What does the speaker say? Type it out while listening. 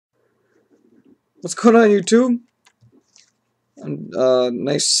What's going on, YouTube?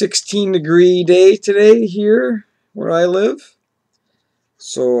 Nice 16-degree day today here where I live.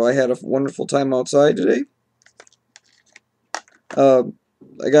 So I had a wonderful time outside today. I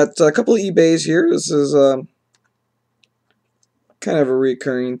got a couple of eBays here. This is kind of a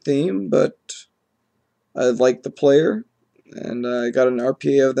recurring theme, but I like the player, and I got an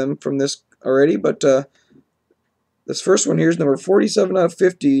RPA of them from this already. But this first one here is number 47 out of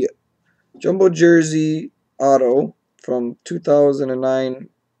 50, Jumbo Jersey Auto from 2009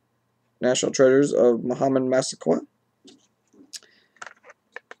 National Treasures of Muhammad Massaquoi.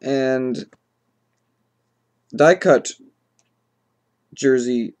 And die cut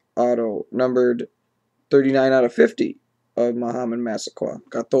jersey auto numbered 39 out of 50 of Muhammad Massaquoi.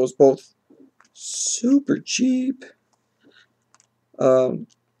 Got those both super cheap. I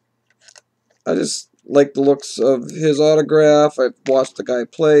just like the looks of his autograph. I've watched the guy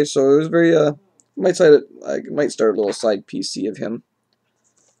play, so it was very I might start a little side PC of him.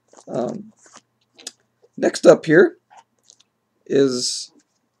 Next up here is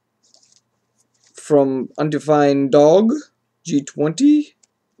from undefinedG20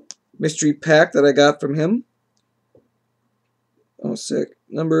 mystery pack that I got from him. Oh, sick.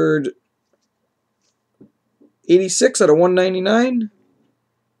 Numbered 86 out of 199.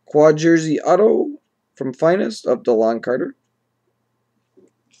 Quad jersey auto from Finest of DeLon Carter.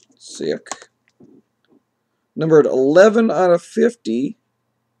 Sick. Numbered 11 out of 50.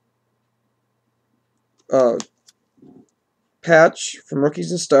 Patch from Rookies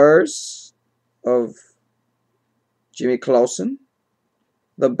and Stars of Jimmy Clausen.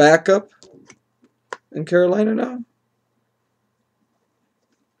 The backup in Carolina now.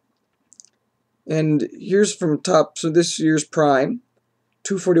 And here's from top, so this year's Prime.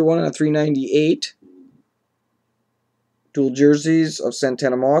 241 out of 398. Dual jerseys of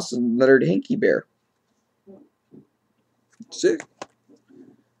Santana Moss and lettered Hanky Bear. Sick.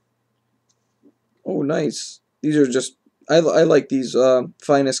 Oh, nice. These are just, I like these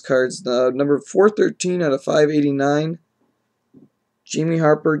Finest cards. Number 413 out of 589. Jamie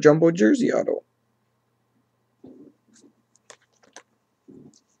Harper Jumbo Jersey Auto.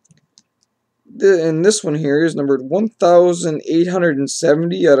 And this one here is numbered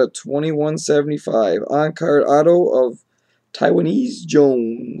 1,870 out of 2175. On-card auto of Taiwanese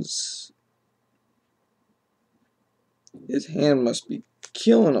Jones. His hand must be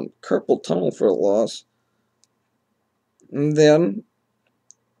killing him. Carpal tunnel for a loss. And then,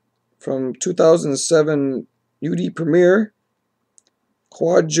 from 2007 UD Premier,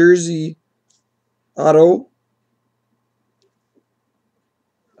 Quad Jersey Auto.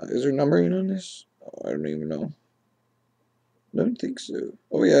 Is there numbering on this? Oh, I don't even know. Don't think so.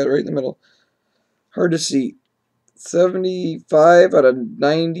 Oh yeah, right in the middle. Hard to see. 75 out of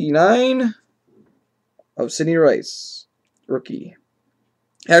 99 of Sidney Rice, rookie.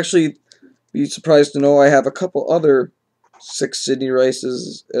 Actually, be surprised to know I have a couple other 6 Sidney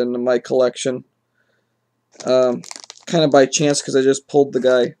Rices in my collection. Kind of by chance because I just pulled the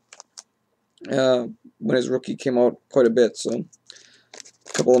guy when his rookie came out quite a bit. So a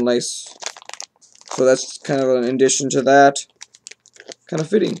couple of nice. So that's kind of an addition to that. Kind of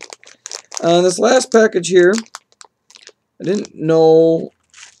fitting. This last package here, I didn't know.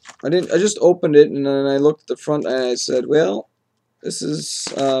 I just opened it and then I looked at the front and I said, well, this is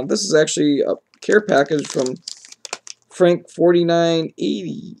actually a care package from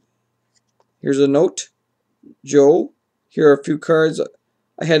FrankB4980. Here's a note. Joe, here are a few cards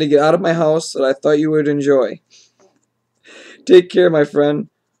I had to get out of my house that I thought you would enjoy. Take care, my friend.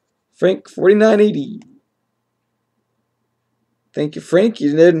 FrankB4980. Thank you, Frank.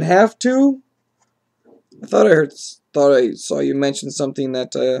 You didn't have to. I thought I saw you mention something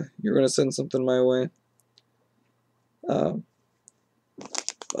that you're going to send something my way.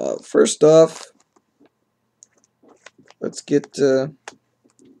 First off, let's get from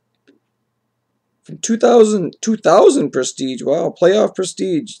 2000 Prestige. Wow, Playoff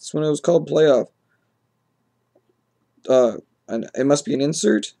Prestige. That's when it was called Playoff. And it must be an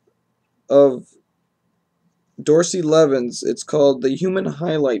insert of Dorsey Levens. It's called the Human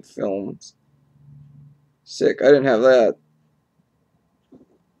Highlight Films. Sick. I didn't have that.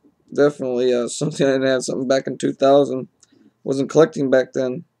 Definitely something I didn't have. Something back in 2000. Wasn't collecting back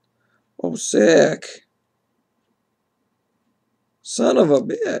then. Oh, sick. Son of a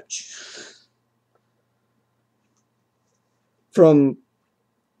bitch. From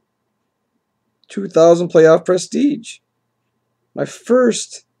 2000 Playoff Prestige. My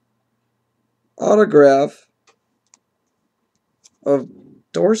first autograph of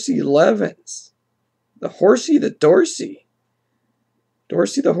Dorsey Levens. The Horsey the Dorsey.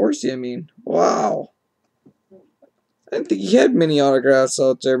 Dorsey the Horsey, I mean. Wow. I didn't think he had many autographs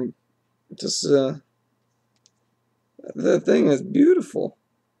out there. Just, the thing is beautiful.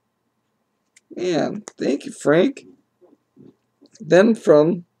 Man, thank you, Frank. Then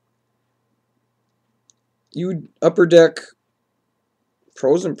from you Upper Deck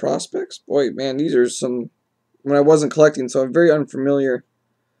Pros and Prospects. Boy, man, these are some when I wasn't collecting, so I'm very unfamiliar.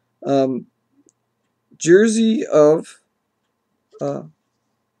 Jersey of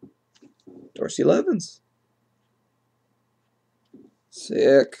Dorsey Levens.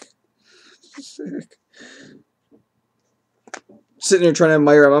 Sick. Sick. Sitting here trying to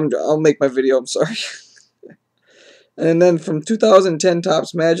admire him. I'll make my video. I'm sorry. And then from 2010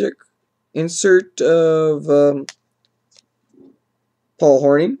 Topps Magic, insert of Paul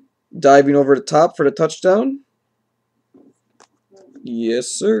Horning diving over the top for the touchdown. Yes,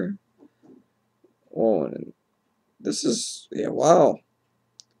 sir. Oh, and this is, yeah, wow.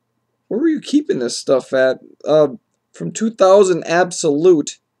 Where were you keeping this stuff at? From 2000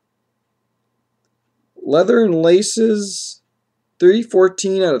 Absolute. Leather and Laces,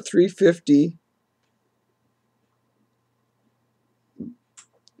 314 out of 350.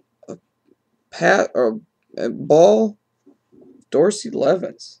 A ball, Dorsey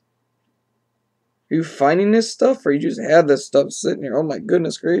Levens. Are you finding this stuff, or you just have this stuff sitting here? Oh my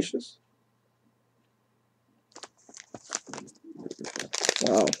goodness gracious!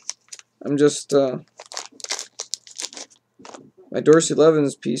 Wow, I'm just my Dorsey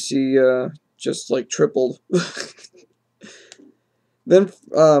Levens PC just like tripled. Then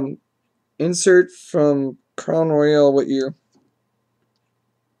insert from Crown Royale. What year?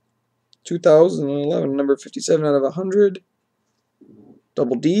 2011, number 57 out of 100.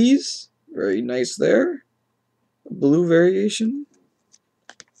 Double D's, very nice there. Blue variation.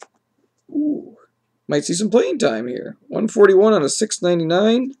 Ooh, might see some playing time here. 141 out of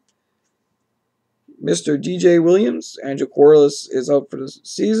 699. Mr. DJ Williams. Andrew Corliss is out for the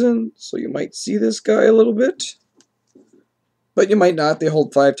season, so you might see this guy a little bit. But you might not. They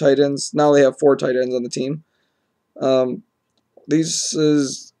hold 5 tight ends. Now they have 4 tight ends on the team. This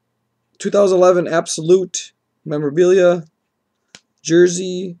is 2011 Absolute memorabilia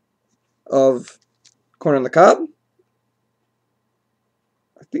jersey of Corn on the Cob.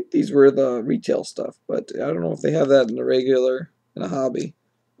 I think these were the retail stuff, but I don't know if they have that in the regular, in a hobby.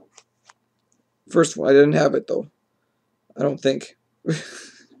 First one, I didn't have it though. I don't think.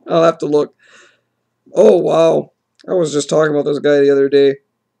 I'll have to look. Oh, wow. I was just talking about this guy the other day.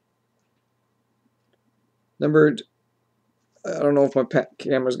 Numbered, I don't know if my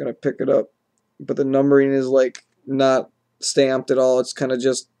camera's going to pick it up, but the numbering is like not stamped at all. It's kind of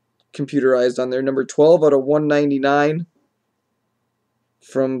just computerized on there. Number 12 out of 199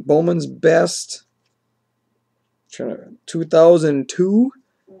 from Bowman's Best. 2002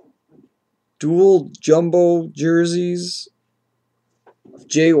 dual jumbo jerseys of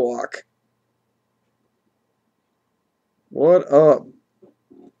Jaywalk. What up?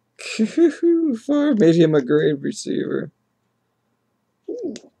 Far made him a great receiver.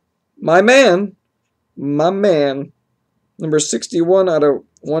 Ooh. My man. Number 61 out of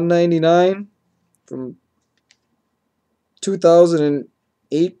 199 from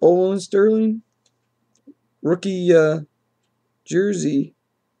 2008 Bowling Sterling. Rookie jersey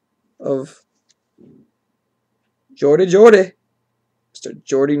of Jordy. Mr.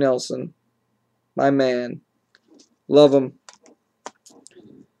 Jordy Nelson. My man. Love him.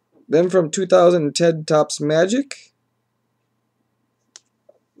 Then from 2010 Topps Magic,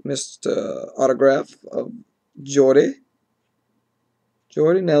 missed autograph of Jordy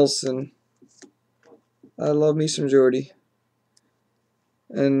Nelson. I love me some Jordy.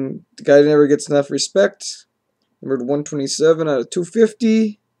 And the guy never gets enough respect. Numbered 127 out of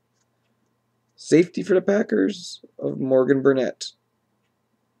 250. Safety for the Packers of Morgan Burnett.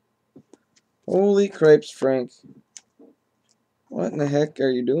 Holy cripes, Frank. What in the heck are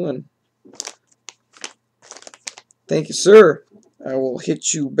you doing? Thank you, sir. I will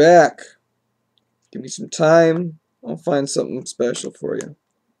hit you back. Give me some time. I'll find something special for you.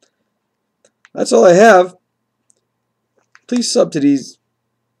 That's all I have. Please sub to these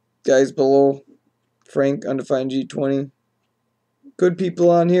guys below. Frank, undefinedG20. Good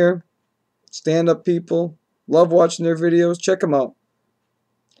people on here. Stand-up people. Love watching their videos. Check them out.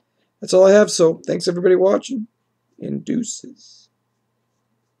 That's all I have, so thanks everybody watching. And deuces.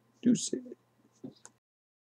 Deuces.